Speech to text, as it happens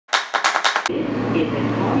This is the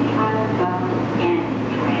Coney Island bound Andy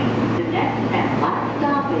train. The next and last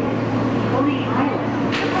stop is Coney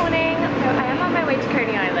Island. Good morning. So I am on my way to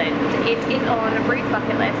Coney Island. It is on Brie's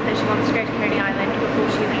bucket list that she wants to go to Coney Island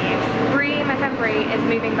before she leaves. Brie, my friend Brie, is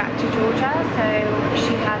moving back to Georgia, so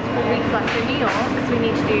she has 4 weeks left in New York, so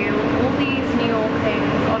we need to do all these New York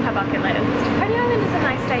things on her bucket list. Coney Island is a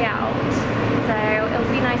nice day out, so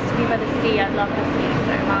it'll be nice to be by the sea. I love the sea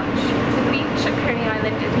so much. The beach at Coney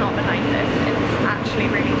Island is not the nicest. It's actually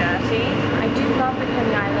really dirty. I do love that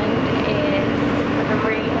Coney Island is like a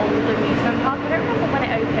really old amusement park. I don't remember when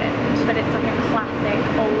it opened, but it's like a classic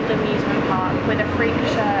old amusement park with a freak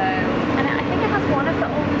show. And I think it has one of the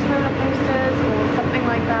oldest roller coasters or something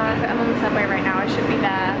like that. I'm on the subway right now. I should be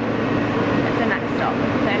there. It's the next stop.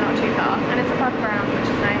 They're not too far. And it's above ground, which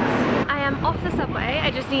is nice. I am off the subway.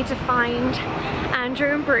 I just need to find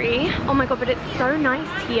Andrew and Brie. Oh my god, but it's so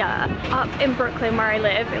nice here. Up in Brooklyn where I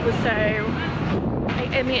live, it was so...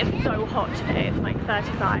 I mean, it's so hot today. It's like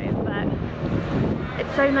 35, but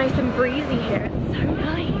it's so nice and breezy here. It's so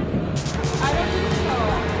nice.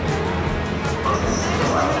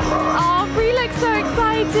 Oh, Brie looks so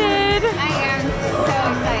excited. I am so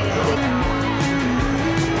excited.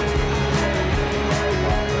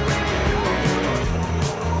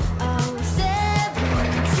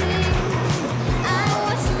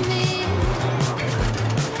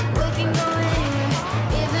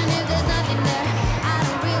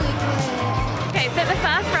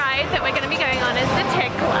 Is the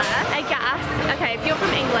tickler, I guess. Okay, if you're from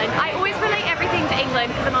England, I always relate everything to England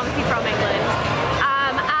because I'm obviously from England.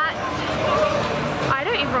 I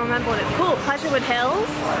don't even remember what it's called, Pleasurewood Hills.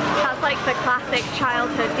 That's like the classic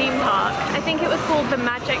childhood theme park. I think it was called the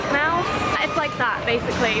Magic Mouse. It's like that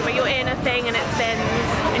basically, where you're in a thing and it spins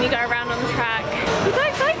and you go around on the track. I'm so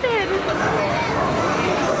excited!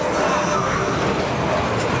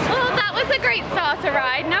 It was a great starter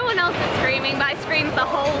ride. No one else is screaming, but I screamed the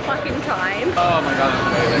whole fucking time. Oh my god, it's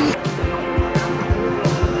amazing.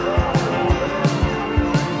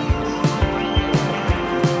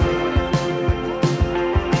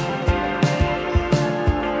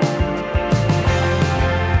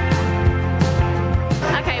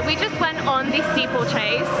 Okay, we just went on the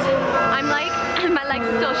steeplechase. I'm like, my legs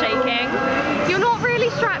are still shaking. You're not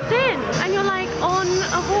really strapped in, and you're like on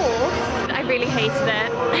a horse. I really hated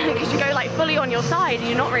it because you go like fully on your side and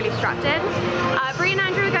you're not really strapped in. Brie and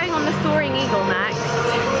Andrew are going on the Soaring Eagle next,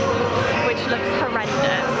 which looks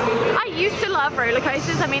horrendous. I used to love roller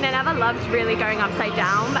coasters. I mean, I never loved really going upside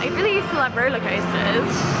down, but I really used to love roller coasters.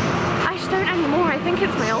 I just don't anymore. I think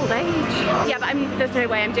it's my old age. Yeah, but there's no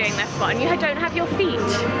way I'm doing this one. You don't have your feet,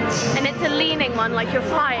 and it's a leaning one like you're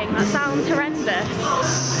flying. That sounds horrendous.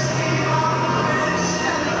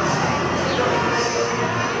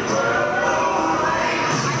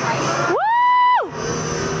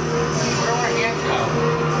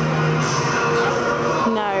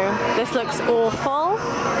 This looks awful,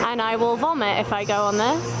 and I will vomit if I go on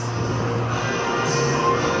this.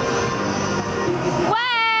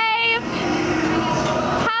 Wave!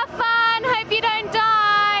 Have fun! Hope you don't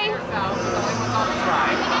die!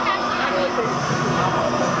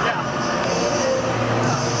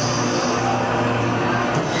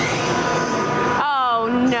 Oh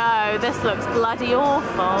no, this looks bloody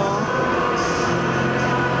awful.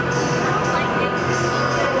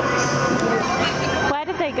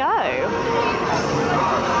 They go. We're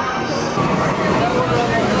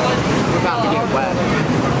about to get wet.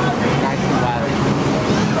 Nice and wet.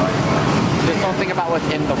 Just don't think about what's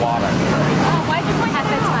in the water. Oh, why does my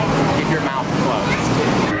appetite? Keep your mouth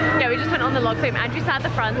closed. Yeah, we just went on the log flume. Andrew sat at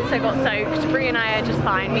the front, so got soaked. Brie and I are just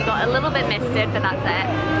fine. We got a little bit misted, but that's it.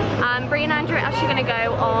 Brie and Andrew are actually going to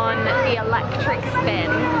go on the electric spin.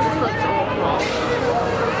 This looks awful.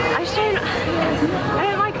 I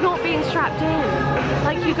don't like not being strapped in.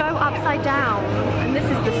 Like, you go upside down, and this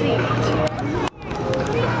is the seat.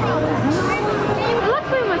 The log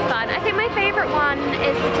flume was fun. I think my favourite one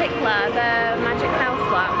is the tickler, the Magic Mouse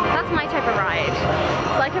one. That's my type of ride.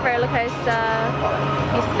 It's like a roller coaster.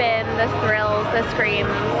 You spin, there's thrills, there's screams.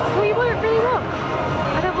 Well, you won't really walk.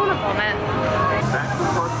 I don't want to vomit.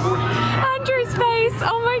 Andrew's face,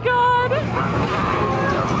 oh my god.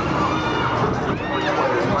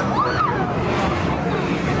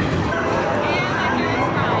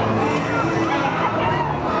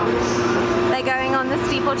 They're going on the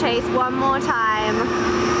steeplechase one more time.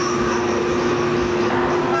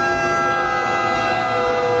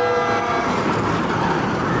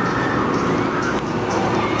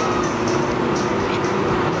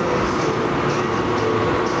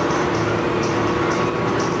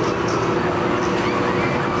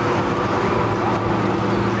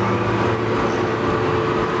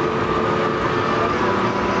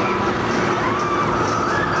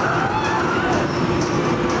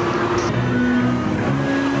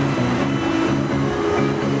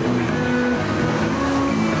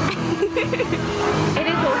 It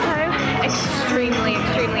is also extremely,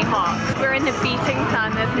 extremely hot. We're in the beating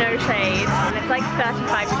sun, there's no shade, and it's like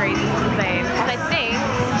 35 degrees, it's insane. So I think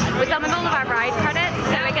we're done with all of our ride credits,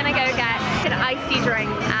 so we're gonna go get an icy drink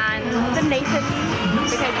and some Nathan's,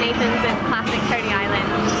 because Nathan's is classic Coney Island.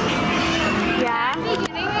 Yeah?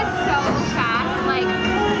 Doing this so fast, like,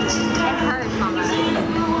 it hurts almost.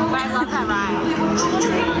 But I love that ride.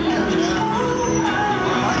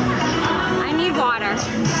 I need water.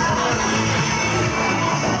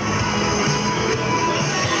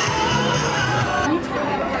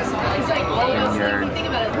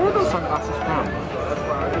 Where are those sunglasses from?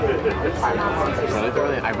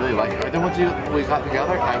 I really like it. The ones we got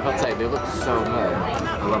together, I would say they look so good.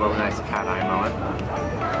 A little nice cat eye moment.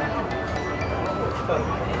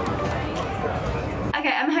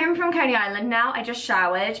 Okay, I'm home from Coney Island now. I just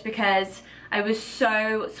showered because I was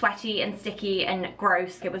so sweaty and sticky and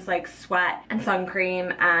gross. It was like sweat and sun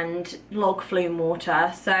cream and log flume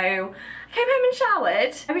water. So I came home and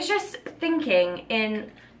showered. I was just thinking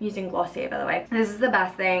in using Glossier, by the way. This is the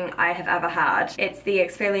best thing I have ever had. It's the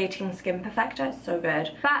exfoliating skin perfector, it's so good.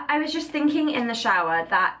 But I was just thinking in the shower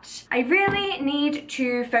that I really need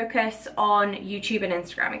to focus on YouTube and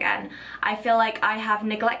Instagram again. I feel like I have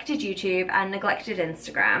neglected YouTube and neglected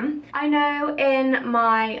Instagram. I know in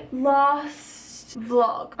my last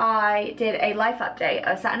vlog I did a life update.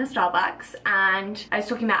 I was sat in a Starbucks and I was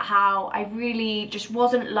talking about how I really just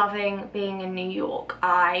wasn't loving being in New York.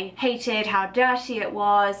 I hated how dirty it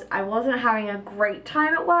was. I wasn't having a great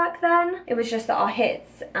time at work then. It was just that our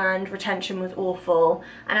hits and retention was awful,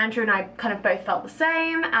 and Andrew and I kind of both felt the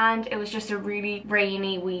same, and it was just a really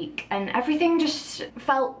rainy week and everything just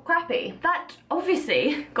felt crappy. That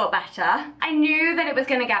obviously got better. I knew that it was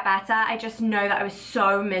gonna get better. I just know that I was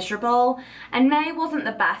so miserable, and May wasn't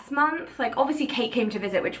the best month. Like, obviously Kate came to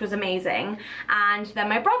visit, which was amazing, and then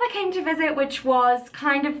my brother came to visit, which was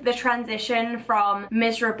kind of the transition from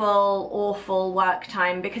miserable, awful work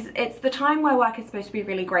time, because it's the time where work is supposed to be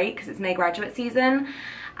really great because it's May graduate season,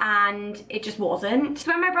 and it just wasn't. So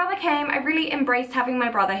when my brother came, I really embraced having my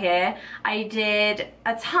brother here. I did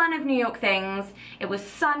a ton of New York things. It was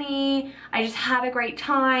sunny, I just had a great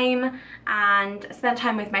time and spent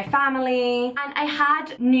time with my family, and I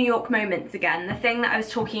had New York moments again. The thing that I was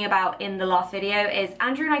talking about in the last video is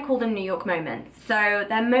Andrew and I call them New York moments. So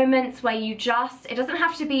they're moments where you just, it doesn't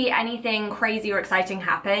have to be anything crazy or exciting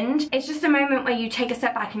happened. It's just a moment where you take a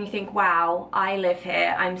step back and you think, wow, I live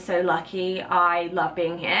here, I'm so lucky, I love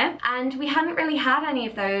being here. And we hadn't really had any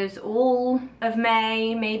of those all of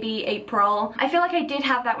May, maybe April. I feel like I did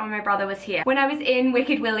have that when my brother was here. When I was in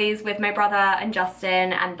Wicked Willie's with my brother and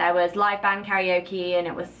Justin, and there was live band karaoke, and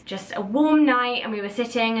it was just a warm night, and we were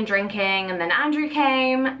sitting and drinking, and then Andrew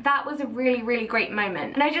came. That was a really, really great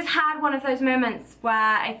moment. And I just had one of those moments where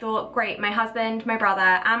I thought, great, my husband, my brother,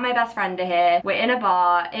 and my best friend are here. We're in a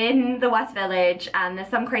bar in the West Village, and there's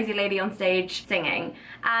some crazy lady on stage singing.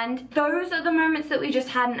 And those are the moments that we just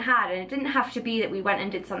hadn't had, and it didn't have to be that we went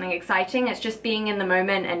and did something exciting. It's just being in the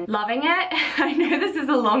moment and loving it. I know this is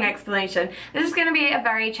a long explanation. This is gonna be a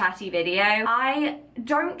very chatty video. I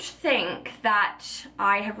don't think that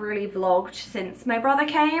I have really vlogged since my brother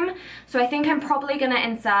came, so I think I'm probably gonna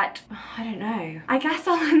insert, I don't know, I guess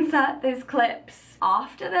I'll insert those clips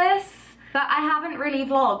after this. But I haven't really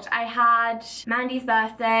vlogged. I had Mandi's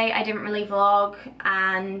birthday, I didn't really vlog,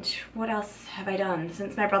 and what else have I done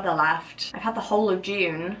since my brother left? I've had the whole of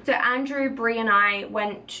June. So Andrew, Brie and I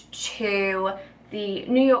went to the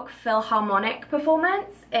New York Philharmonic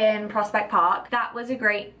performance in Prospect Park. That was a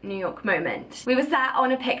great New York moment. We were sat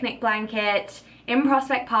on a picnic blanket in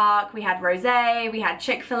Prospect Park. We had rosé, we had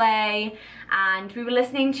Chick-fil-A, and we were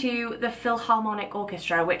listening to the Philharmonic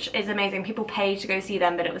Orchestra, which is amazing. People pay to go see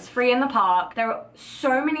them, but it was free in the park. There were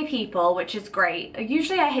so many people, which is great.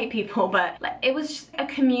 Usually I hate people, but it was just a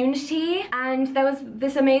community, and there was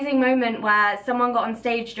this amazing moment where someone got on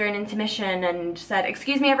stage during intermission and said,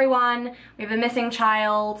 "Excuse me everyone, we have a missing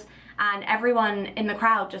child," and everyone in the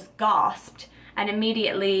crowd just gasped, and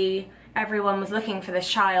immediately everyone was looking for this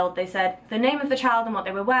child. They said the name of the child and what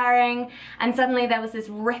they were wearing, and suddenly there was this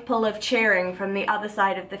ripple of cheering from the other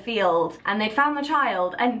side of the field, and they'd found the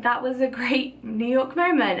child, and that was a great New York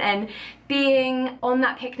moment. And being on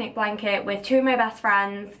that picnic blanket with two of my best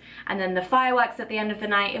friends, and then the fireworks at the end of the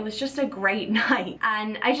night, it was just a great night,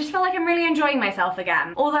 and I just feel like I'm really enjoying myself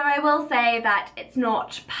again. Although I will say that it's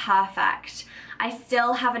not perfect. I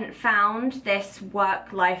still haven't found this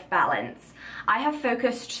work-life balance. I have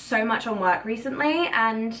focused so much on work recently,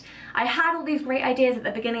 and I had all these great ideas at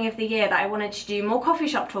the beginning of the year that I wanted to do more coffee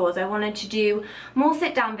shop tours, I wanted to do more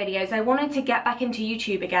sit-down videos, I wanted to get back into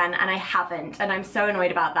YouTube again, and I haven't, and I'm so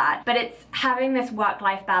annoyed about that. But it's having this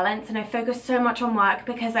work-life balance, and I focused so much on work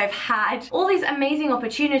because I've had all these amazing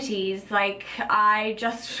opportunities. Like, I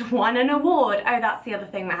just won an award. Oh, that's the other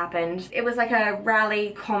thing that happened. It was like a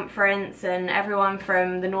rally conference and everyone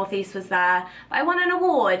from the Northeast was there. I won an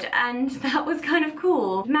award, and that was kind of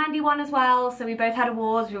cool. Mandi won as well, so we both had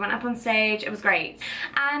awards. We went up on stage. It was great.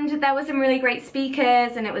 And there were some really great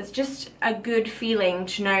speakers, and it was just a good feeling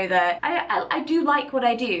to know that I do like what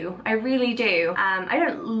I do. I really do. I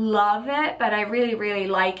don't love it, but I really, really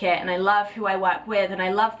like it, and I love who I work with, and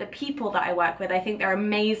I love the people that I work with. I think they're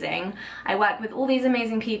amazing. I work with all these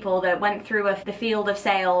amazing people that went through the field of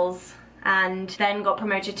sales and then got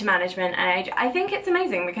promoted to management, and I think it's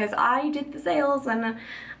amazing because I did the sales and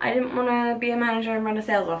I didn't want to be a manager and run a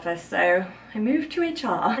sales office, so I moved to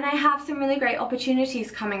HR. And I have some really great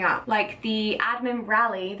opportunities coming up, like the admin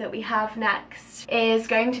rally that we have next is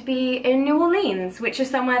going to be in New Orleans, which is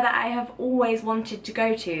somewhere that I have always wanted to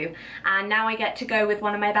go to, and now I get to go with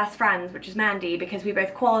one of my best friends, which is Mandi, because we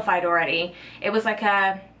both qualified already. It was like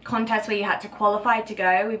a contest where you had to qualify to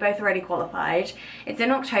go. We both already qualified. It's in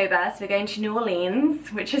October, so we're going to New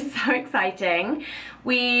Orleans, which is so exciting.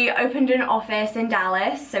 We opened an office in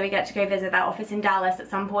Dallas, so we get to go visit that office in Dallas at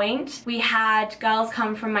some point. We had girls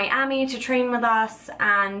come from Miami to train with us,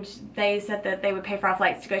 and they said that they would pay for our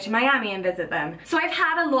flights to go to Miami and visit them. So I've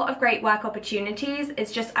had a lot of great work opportunities.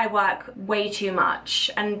 It's just I work way too much,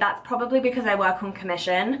 and that's probably because I work on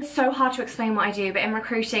commission. It's so hard to explain what I do, but in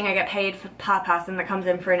recruiting I get paid per person that comes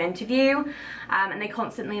in for an interview, and they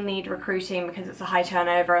constantly need recruiting because it's a high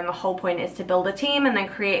turnover, and the whole point is to build a team and then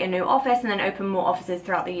create a new office and then open more offices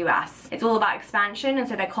throughout the US. It's all about expansion, and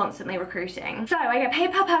so they're constantly recruiting. So I get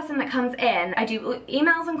paid per person that comes in. I do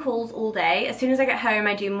emails and calls all day. As soon as I get home,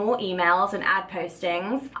 I do more emails and ad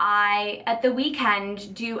postings. At the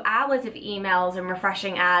weekend, do hours of emails and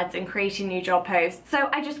refreshing ads and creating new job posts. So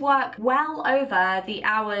I just work well over the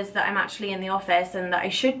hours that I'm actually in the office and that I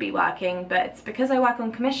should be working, but it's because I work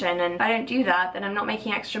on commission, and if I don't do that, then I'm not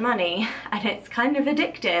making extra money, and it's kind of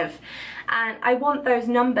addictive. And I want those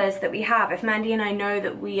numbers that we have. If Mandi and I know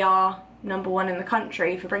that we are #1 in the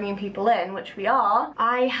country for bringing people in, which we are,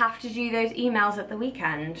 I have to do those emails at the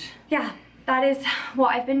weekend. Yeah. That is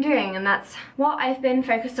what I've been doing, and that's what I've been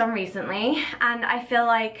focused on recently, and I feel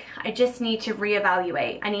like I just need to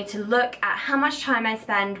reevaluate. I need to look at how much time I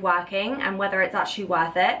spend working and whether it's actually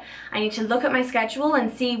worth it. I need to look at my schedule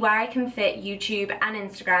and see where I can fit YouTube and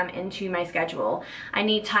Instagram into my schedule. I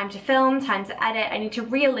need time to film, time to edit. I need to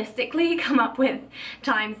realistically come up with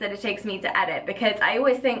times that it takes me to edit, because I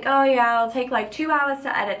always think, oh yeah, I'll take like 2 hours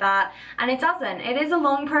to edit that, and it doesn't. It is a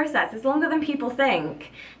long process. It's longer than people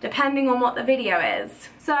think, depending on what the video is.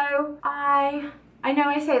 So I know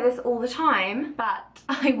I say this all the time, but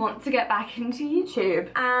I want to get back into YouTube.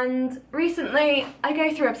 And recently, I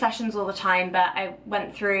go through obsessions all the time, but I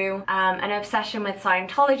went through an obsession with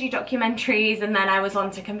Scientology documentaries, and then I was on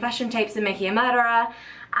to confession tapes of Mickey a Murderer,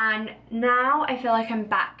 and now I feel like I'm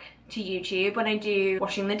back to YouTube when I do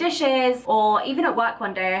washing the dishes, or even at work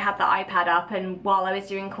one day I had the iPad up, and while I was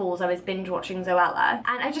doing calls I was binge watching Zoella,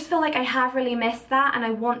 and I just feel like I have really missed that, and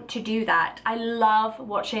I want to do that. I love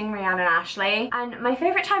watching Rihanna and Ashley, and my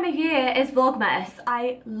favourite time of year is Vlogmas.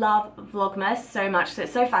 I love Vlogmas so much, so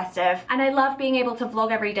it's so festive, and I love being able to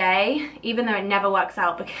vlog every day, even though it never works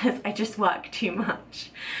out because I just work too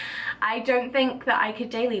much. I don't think that I could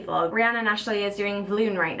daily vlog. Rihanna and Ashley is doing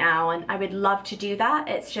Vloon right now, and I would love to do that.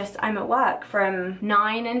 It's just I'm at work from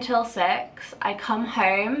 9 until 6. I come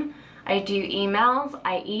home, I do emails,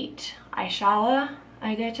 I eat, I shower,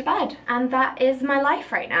 I go to bed. And that is my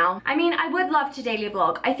life right now. I mean, I would love to daily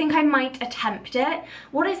vlog. I think I might attempt it.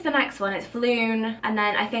 What is the next one? It's Vloon, and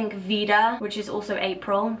then I think Vida, which is also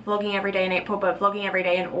April. Vlogging every day in April, but vlogging every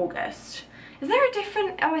day in August. Is there a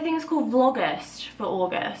different, oh, I think it's called Vlogust for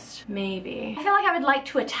August, maybe. I feel like I would like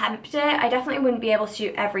to attempt it. I definitely wouldn't be able to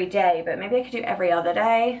do every day, but maybe I could do every other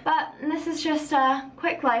day. But this is just a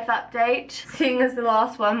quick life update, seeing as the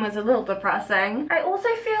last one was a little depressing. I also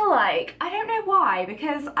feel like, I don't know why,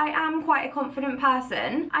 because I am quite a confident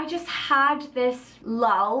person. I just had this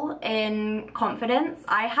lull in confidence.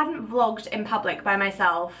 I hadn't vlogged in public by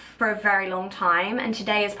myself for a very long time, and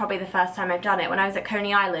today is probably the first time I've done it. When I was at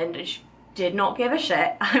Coney Island, did not give a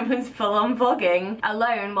shit. I was full on vlogging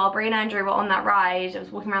alone while Brie and Andrew were on that ride. I was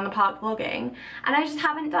walking around the park vlogging, and I just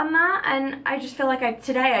haven't done that. And I just feel like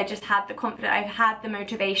today I just had the confidence, I've had the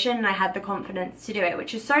motivation, and I had the confidence to do it,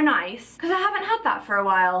 which is so nice because I haven't had that for a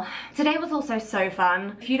while. Today was also so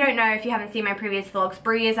fun. If you don't know, if you haven't seen my previous vlogs,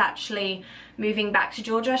 Brie is actually moving back to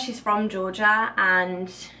Georgia. She's from Georgia,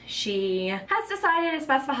 and she has decided it's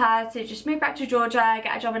best for her to just move back to Georgia,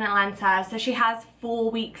 get a job in Atlanta. So she has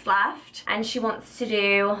 4 weeks left, and she wants to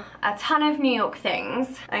do a ton of New York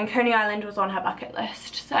things, and Coney Island was on her bucket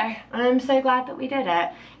list. So I'm so glad that we did it.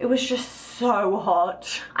 It was just so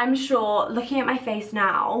hot. I'm sure, looking at my face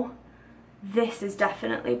now, this is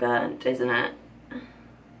definitely burnt, isn't it?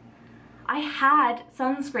 I had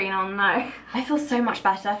sunscreen on though. I feel so much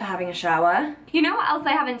better for having a shower. You know what else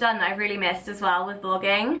I haven't done that I've really missed as well with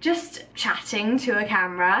vlogging? Just chatting to a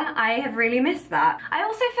camera. I have really missed that. I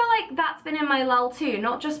also feel like that's been in my lull too,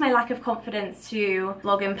 not just my lack of confidence to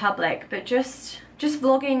vlog in public, but just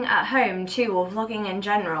vlogging at home too, or vlogging in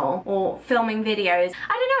general, or filming videos.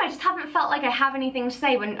 I don't know, I just haven't felt like I have anything to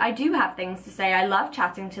say when I do have things to say. I love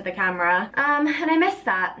chatting to the camera, and I miss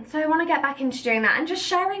that. So I want to get back into doing that and just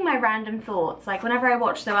sharing my random thoughts. Like whenever I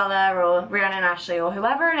watch Zoella or Rihanna and Ashley or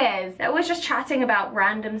whoever it is, they're always just chatting about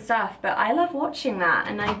random stuff, but I love watching that,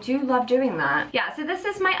 and I do love doing that. Yeah, so this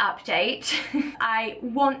is my update. I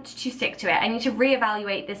want to stick to it. I need to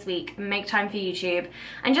reevaluate this week, make time for YouTube,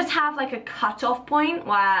 and just have like a cut-off point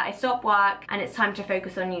where I stop work and it's time to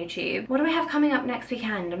focus on YouTube. What do I have coming up next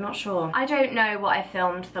weekend? I'm not sure. I don't know what I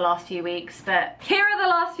filmed the last few weeks, but here are the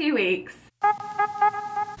last few weeks.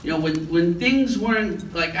 You know, when things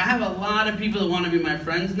weren't, like, I have a lot of people that want to be my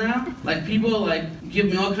friends now. Like, people, like, give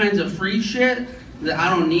me all kinds of free shit that I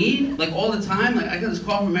don't need, like, all the time. Like, I got this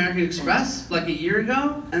call from American Express, like, a year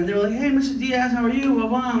ago, and they were like, hey, Mr. Diaz, how are you? Blah,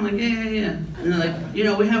 blah. I'm like, yeah. And they're like, you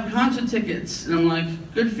know, we have concert tickets. And I'm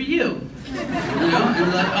like, good for you. You know? And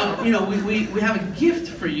they're like, oh, you know, we have a gift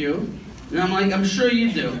for you. And I'm like, I'm sure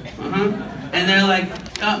you do. And they're like,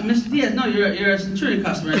 Mr. Diaz, no, you're a Centurion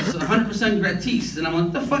customer. It's 100% gratis. And I'm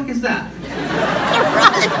like, the fuck is that?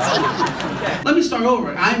 Let me start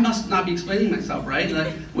over. I must not be explaining myself, right?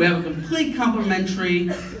 Like, we have a complete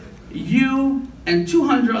complimentary, you and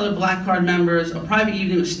 200 other Black Card members, a private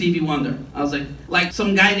evening with Stevie Wonder. I was like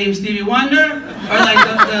some guy named Stevie Wonder? Or like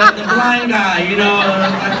the blind guy, you know,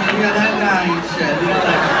 like, yeah, that guy and shit. You know,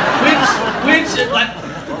 like, like,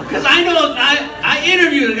 because I know, I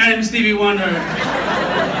interviewed a guy named Stevie Wonder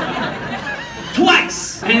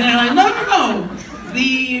twice. And they're like, no.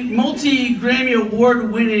 The multi-Grammy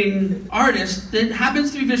Award-winning artist that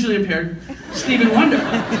happens to be visually impaired, Stevie Wonder.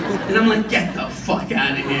 And I'm like, get the fuck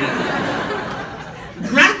out of here.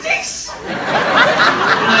 Gratis?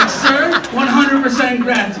 I'm like, sir, 100%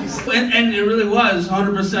 gratis. And it really was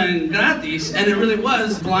 100% gratis, and it really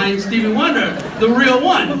was blind Stevie Wonder, the real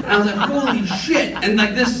one. And I was like, holy shit. And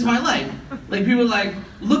like, this is my life. Like, people like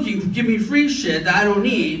looking to give me free shit that I don't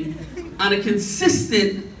need on a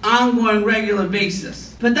consistent, ongoing, regular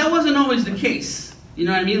basis. But that wasn't always the case. You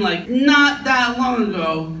know what I mean? Like, not that long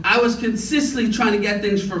ago, I was consistently trying to get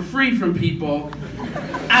things for free from people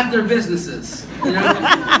at their businesses, you know,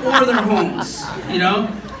 or their homes, you know?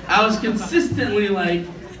 I was consistently like,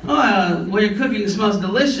 oh, what you're cooking smells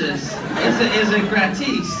delicious. Is it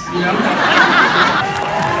gratis, you know?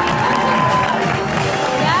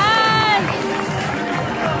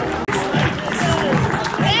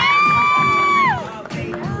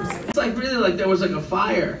 Like there was like a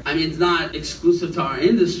fire. I mean, it's not exclusive to our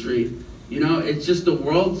industry, you know, it's just the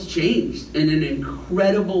world's changed in an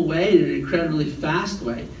incredible way, in an incredibly fast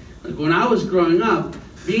way. Like when I was growing up,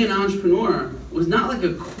 being an entrepreneur was not like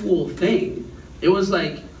a cool thing. It was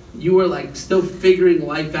like you were like still figuring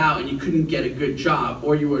life out and you couldn't get a good job,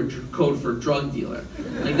 or you were code for drug dealer.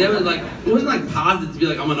 Like they were like, it wasn't like positive to be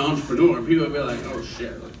like, I'm an entrepreneur. People would be like, oh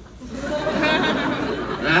shit.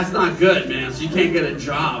 That's not good, man. So you can't get a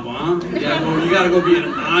job, huh? You gotta go be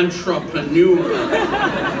an entrepreneur.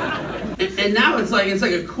 And now it's like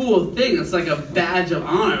a cool thing. It's like a badge of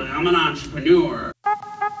honor. I'm an entrepreneur.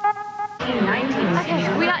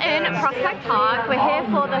 Okay, we are in Prospect Park. We're here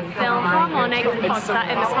for the Philharmonic concert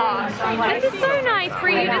in the park. This is so nice.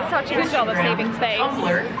 Brie, you did such a good job of saving space.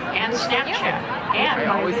 And Snapchat.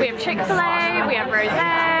 And we have Chick-fil-A, we have rosé.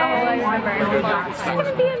 It's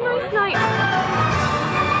gonna be a nice night.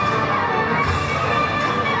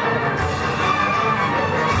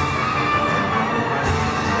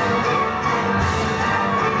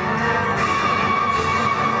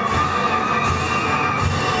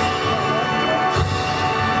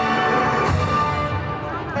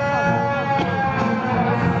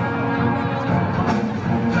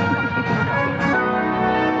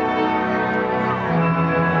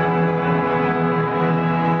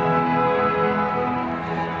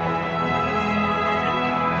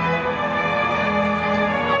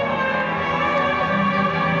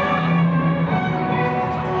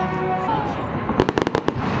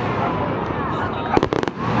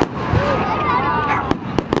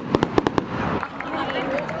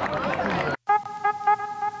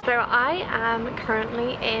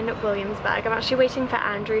 currently in Williamsburg. I'm actually waiting for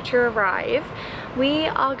Andrew to arrive. We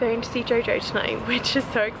are going to see JoJo tonight, which is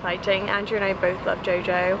so exciting. Andrew and I both love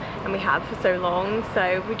JoJo, and we have for so long,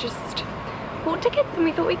 so we just bought tickets and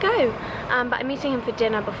we thought we'd go. But I'm meeting him for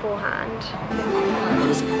dinner beforehand.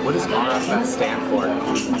 What does RFS stand for?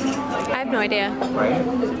 I have no idea. Right?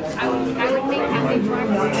 I would think that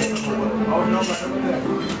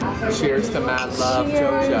Cheers to mad love,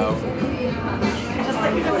 JoJo.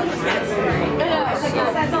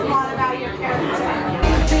 It says a lot about your character.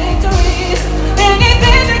 Victories,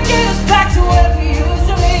 anything to get us back to where we used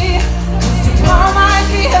to be. Tomorrow might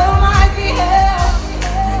be hell, might be hell.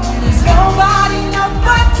 And there's nobody,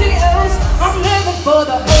 nobody else. I'm living for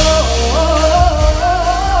the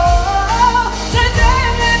today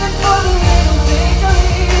I'm living for the little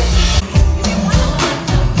victories.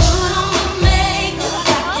 Put on the makeup,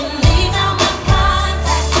 I can leave out my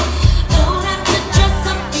contacts. Don't have to dress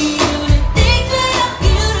up for you to think that I'm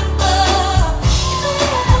beautiful.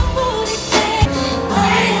 I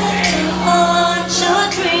have to haunt your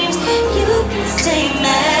dreams. You can stay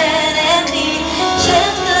mad at me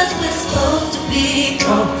just 'cause we're supposed to be.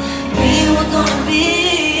 We were gonna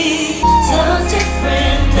be so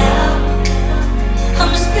different now. I'm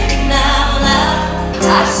just thinking out loud. I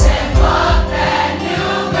said, fuck that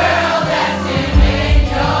new girl that's in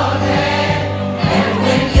your head. And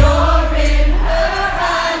when you're in her,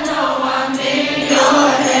 I know I'm in your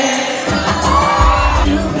head.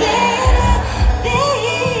 Do better,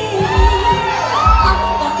 baby. I'm the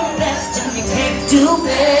fucking best and you can't do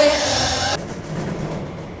better.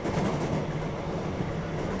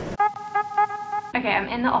 Okay, I'm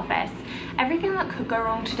in the office. Everything that could go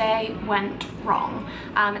wrong today went wrong.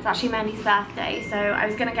 It's actually Mandi's birthday, so I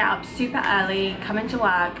was gonna get up super early, come into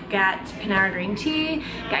work, get Panera green tea,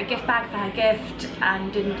 get a gift bag for her gift,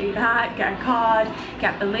 and didn't do that, get a card,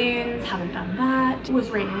 get balloons, haven't done that. It was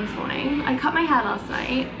raining this morning. I cut my hair last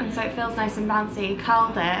night, and so it feels nice and bouncy,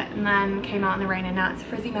 curled it, and then came out in the rain, and now it's a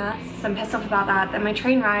frizzy mess. So I'm pissed off about that. Then my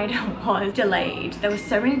train ride was delayed. There were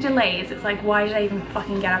so many delays, it's like, why did I even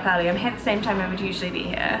fucking get up early? I'm here at the same time I would usually be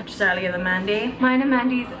here, just earlier than Mandi. Mine and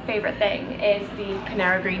Mandi's favourite thing is the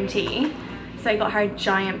Panera green tea. So I got her a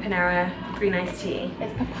giant Panera green iced tea.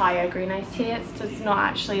 It's papaya green iced tea. It's just not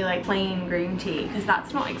actually like plain green tea because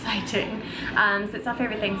that's not exciting. So it's our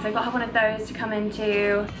favourite thing. So I got her one of those to come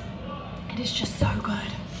into. It is just so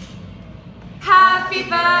good. Happy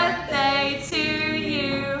birthday to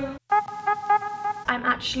you. I'm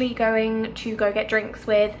actually going to go get drinks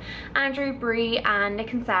with Andrew, Brie, and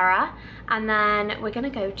Nick and Sarah, and then we're gonna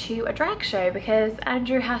go to a drag show because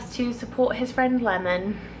Andrew has to support his friend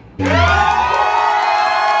Lemon. Oh my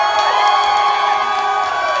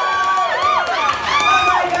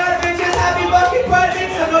god, bitches, happy fucking birthday!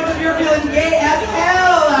 So much of you are feeling gay as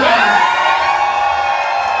hell!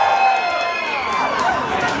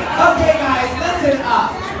 Okay guys, listen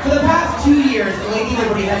up. For the past 2 years, Lady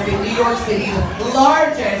Liberty has been New York City's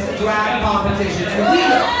largest drag competition, and we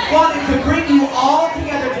wanted to bring you all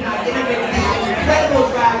together tonight in amidst these incredible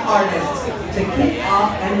drag artists to kick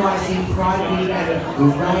off NYC Pride Weekend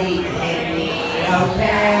right handy,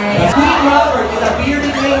 okay? Queen Robert is a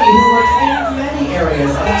bearded lady who works in many areas.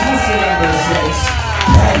 Contestant number 6,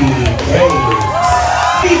 Chatty.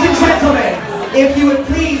 Ladies and gentlemen, if you would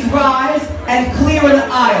please rise and clear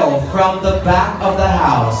an aisle from the back of the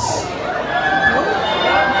house.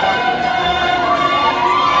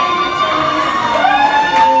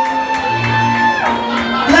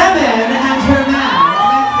 Lemon and her man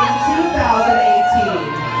met in 2018,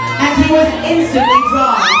 and he was instantly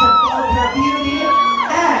drawn to both her beauty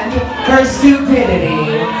and her stupidity.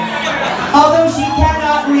 Although she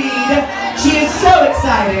cannot read, she is so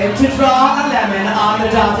excited to draw a lemon on the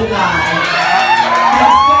dotted line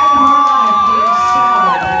and spend her life being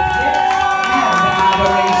showered with gifts and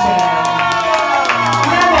adoration.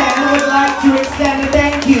 Lemon would like to extend a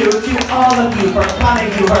thank you to all of you for coming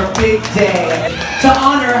to her big day to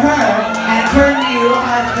honor her and her new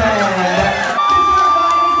husband.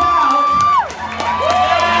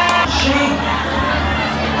 Shame.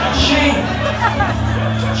 Shame.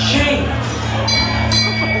 Shame.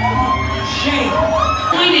 Shame.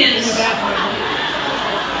 Point is,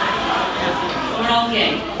 we're all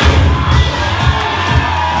gay.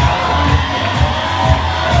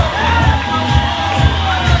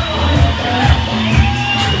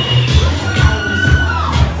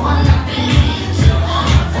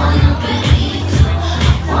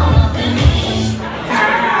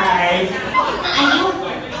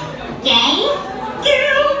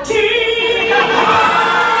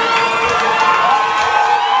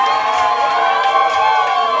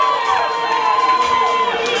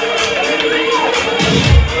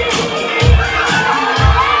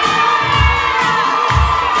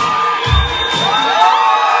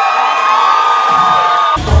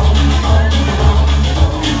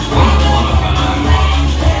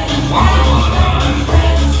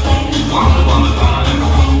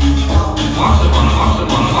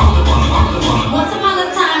 Once upon a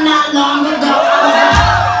time, not long ago,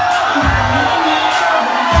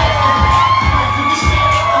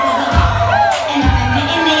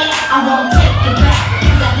 I won't take it back,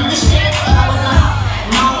 'cause I did the shit, I was a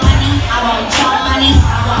more money, I want your money,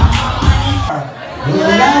 I want more money.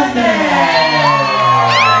 Love me!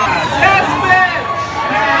 Yes, man!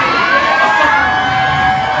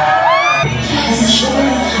 Cause sure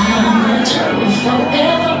how much I will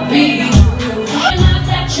forever be true. And I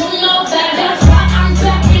that you know that that's why I'm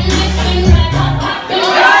back in this thing, like I'm popping this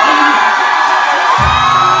thing.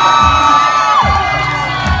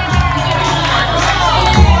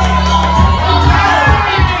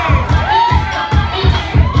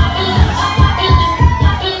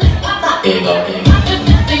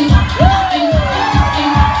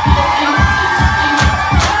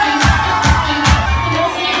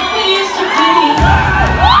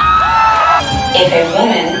 If a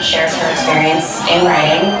woman shares her experience in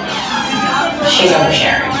writing, she's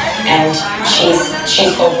oversharing and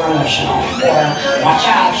she's over emotional. Or watch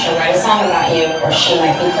out, she'll write a song about you, or she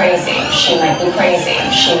might be crazy, she might be crazy,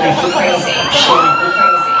 she might be crazy, she might be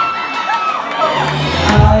crazy.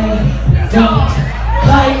 I don't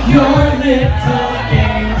like your little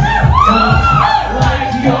games, don't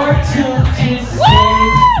like your tilted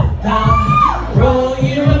stays. That role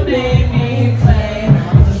you made me play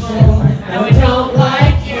was a fool. No, I don't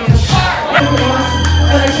like you. Everyone's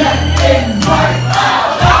gonna check in part.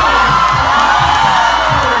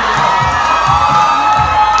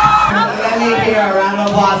 Let me hear a round of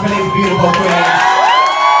applause for these beautiful queens.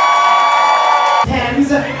 Tens,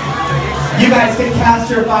 you guys can cast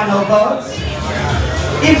your final votes.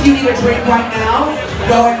 If you need a drink right now,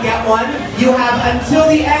 go and get one. You have until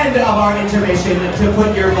the end of our intermission to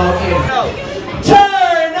put your vote in. Turn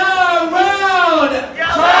around! Turn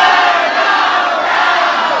around!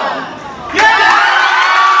 Yeah!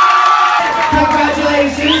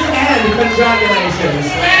 Congratulations and congratulations.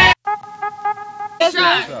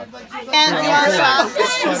 And you want a shot?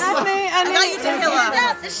 I got you tequila.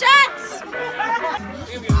 The shots!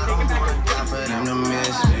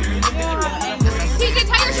 TJ,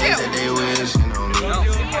 tie your shoe.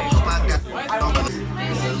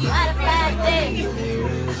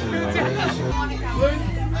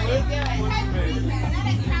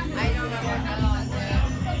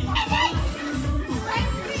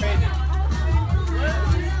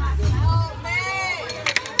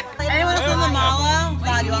 Anyone else in the mall?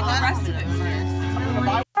 God, you want the rest of it first.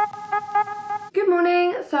 Good morning.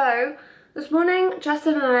 So this morning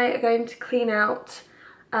Justin and I are going to clean out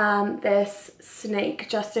this snake.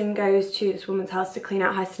 Justin goes to this woman's house to clean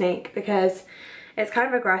out her snake because it's kind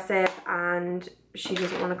of aggressive and she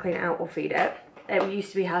doesn't want to clean it out or feed it. It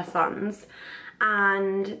used to be her son's.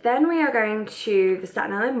 And then we are going to the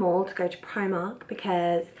Staten Island Mall to go to Primark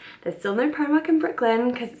because there's still no Primark in Brooklyn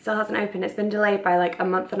because it still hasn't opened. It's been delayed by like a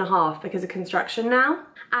month and a half because of construction now.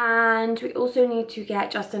 And we also need to get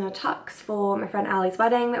Justin a tux for my friend Ali's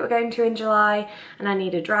wedding that we're going to in July. And I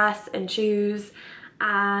need a dress and shoes.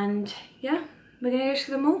 And yeah, we're gonna go to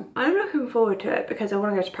the mall. I'm looking forward to it because I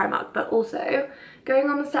want to go to Primark, but also going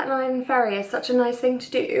on the Staten Island ferry is such a nice thing to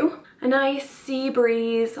do. A nice sea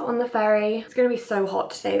breeze on the ferry. It's gonna be so hot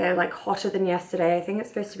today though, like hotter than yesterday. I think it's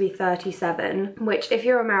supposed to be 37, which if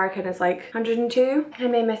you're American is like 102. I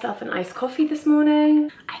made myself an iced coffee this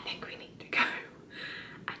morning. I think we need to go.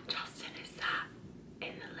 And Justin is sat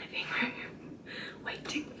in the living room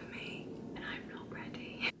waiting for me and I'm not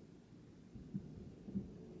ready.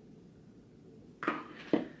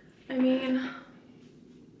 I mean,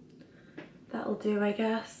 that'll do, I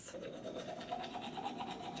guess.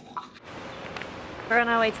 We're on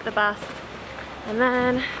our way to the bus and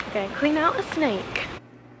then we're going to clean out a snake.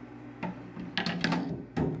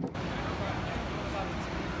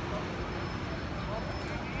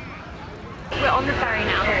 We're on the ferry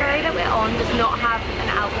now. The ferry that we're on does not have an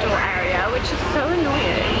outdoor area, which is so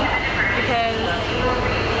annoying because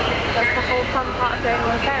that's the whole fun part of going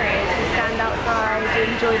on the ferry, is you stand outside, you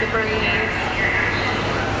enjoy the breeze.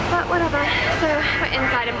 But whatever, so we're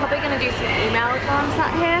inside. I'm probably going to do some emails while I'm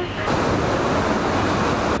sat here.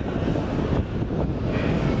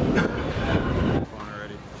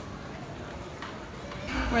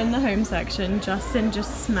 We're in the home section. Justin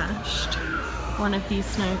just smashed one of these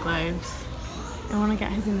snow globes. I want to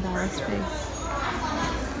get his embarrassed face.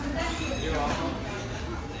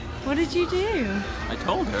 What did you do? I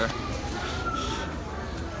told her.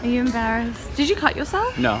 Are you embarrassed? Did you cut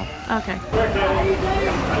yourself? No. Okay.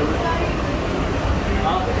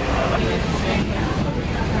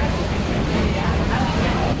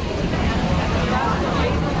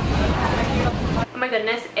 Oh my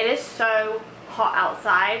goodness, it is so hot hot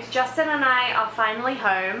outside. Justin and I are finally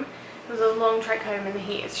home. It was a long trek home in the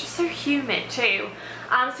heat. It's just so humid too.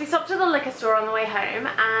 So we stopped at the liquor store on the way home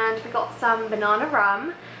and we got some banana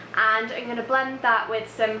rum, and I'm going to blend that with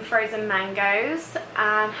some frozen mangoes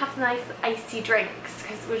and have some nice icy drinks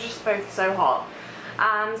because we're just both so hot.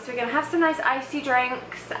 So we're going to have some nice icy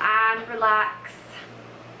drinks and relax.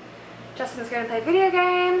 Justin's going to play video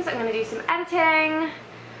games. I'm going to do some editing.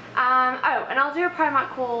 Oh, and I'll do a Primark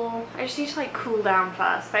haul. I just need to like cool down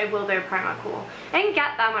first, but I will do a Primark haul. I didn't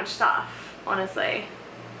get that much stuff, honestly,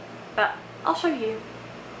 but I'll show you.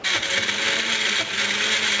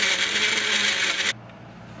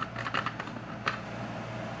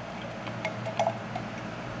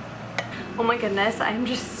 Oh my goodness, I'm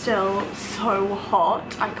just still so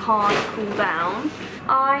hot. I can't cool down.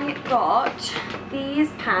 I got these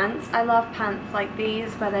pants. I love pants like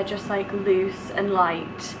these where they're just like loose and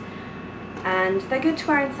light. And they're good to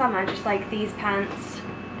wear in summer, just like these pants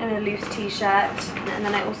and a loose t-shirt. And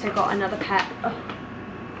then I also got another pair. Oh,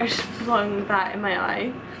 I just flung that in my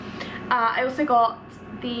eye. I also got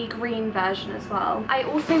the green version as well. I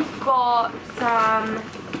also got some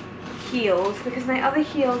heels because my other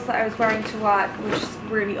heels that I was wearing to work were just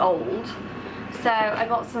really old. So I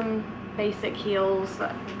got some basic heels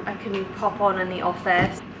that I can pop on in the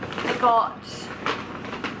office. I got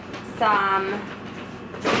some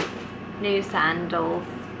new sandals.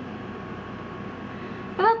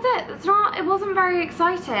 But that's it. It wasn't very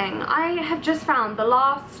exciting. I have just found the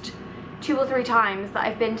last 2 or 3 times that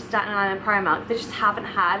I've been to Staten Island Primark, they just haven't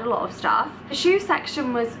had a lot of stuff. The shoe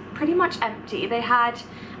section was pretty much empty. They had,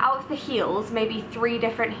 out of the heels, maybe 3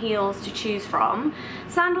 different heels to choose from.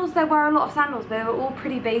 Sandals, there were a lot of sandals, but they were all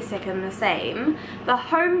pretty basic and the same. The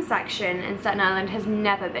home section in Staten Island has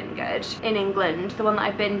never been good in England. The one that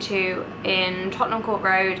I've been to in Tottenham Court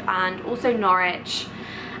Road and also Norwich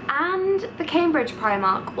and the Cambridge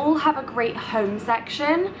Primark all have a great home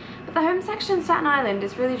section, but the home section in Staten Island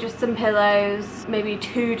is really just some pillows, maybe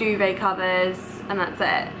 2 duvet covers, and that's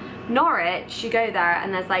it. Norwich, you go there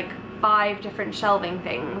and there's like 5 different shelving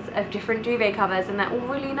things of different duvet covers, and they're all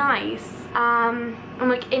really nice. And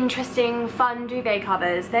like interesting, fun duvet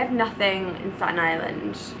covers. They have nothing in Staten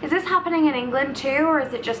Island. Is this happening in England too, or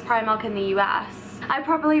is it just Primark in the US? I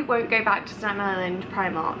probably won't go back to Staten Island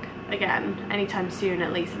Primark again anytime soon,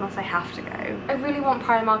 at least, unless I have to go. I really want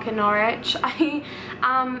Primark in Norwich. I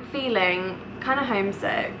am feeling kind of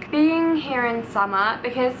homesick. Being here in summer,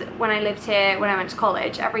 because when I lived here, when I went to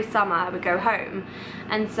college, every summer I would go home.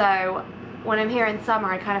 And so when I'm here in summer,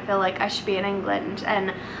 I kind of feel like I should be in England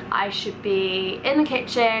and I should be in the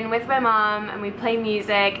kitchen with my mum, and we play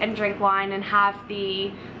music and drink wine and have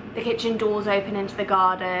the kitchen doors open into the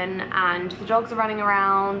garden and the dogs are running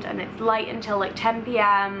around and it's light until like 10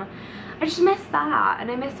 PM. I just miss that,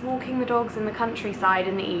 and I miss walking the dogs in the countryside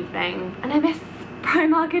in the evening, and I miss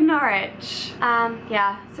Primark in Norwich.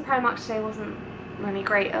 Yeah, so Primark today wasn't really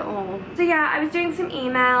great at all. So yeah, I was doing some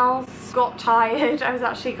emails, got tired, I was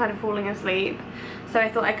actually kind of falling asleep, so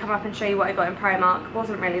I thought I'd come up and show you what I got in Primark. It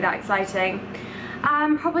wasn't really that exciting.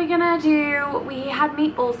 I'm probably gonna do, we had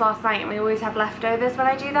meatballs last night and we always have leftovers when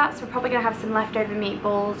I do that, so we're probably gonna have some leftover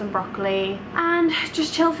meatballs and broccoli and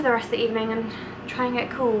just chill for the rest of the evening and try and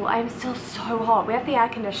get cool. I'm still so hot. We have the air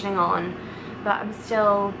conditioning on, but I'm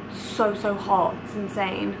still so hot. It's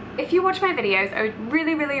insane. If you watch my videos, I would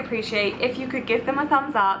really appreciate if you could give them a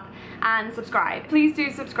thumbs up and subscribe. Please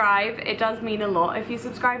do subscribe. It does mean a lot. If you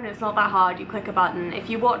subscribe and it's not that hard, you click a button. If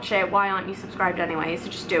you watch it, why aren't you subscribed anyway? So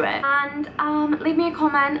just do it. And leave me a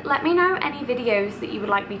comment. Let me know any videos that you would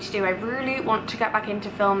like me to do. I really want to get back into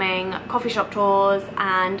filming coffee shop tours,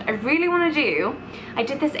 and I really want to do, I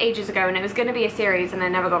did this ages ago and it was going to be a series and I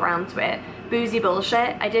never got around to it. Boozy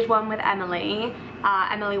Bullshit. I did one with Emily,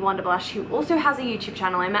 Emily Wonderblush, who also has a YouTube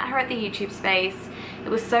channel. I met her at the YouTube space. It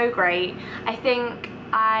was so great. I think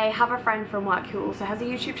I have a friend from work who also has a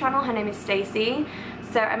YouTube channel. Her name is Stacey.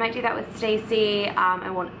 So I might do that with Stacey. I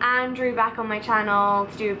want Andrew back on my channel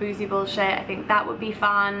to do a Boozy Bullshit. I think that would be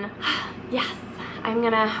fun. Yes, I'm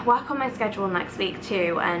gonna work on my schedule next week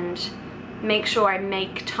too and make sure I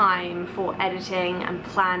make time for editing and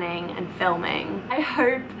planning and filming. I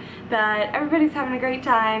hope that everybody's having a great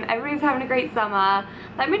time, everybody's having a great summer.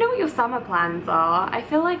 Let me know what your summer plans are. I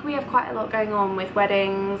feel like we have quite a lot going on with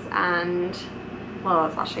weddings and, well,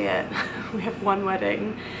 that's actually it. We have one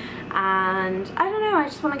wedding. And I don't know, I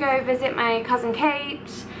just want to go visit my cousin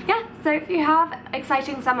Kate. Yeah, so if you have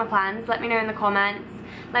exciting summer plans, let me know in the comments.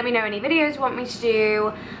 Let me know any videos you want me to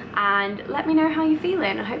do, and let me know how you're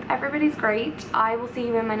feeling. I hope everybody's great. I will see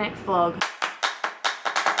you in my next vlog.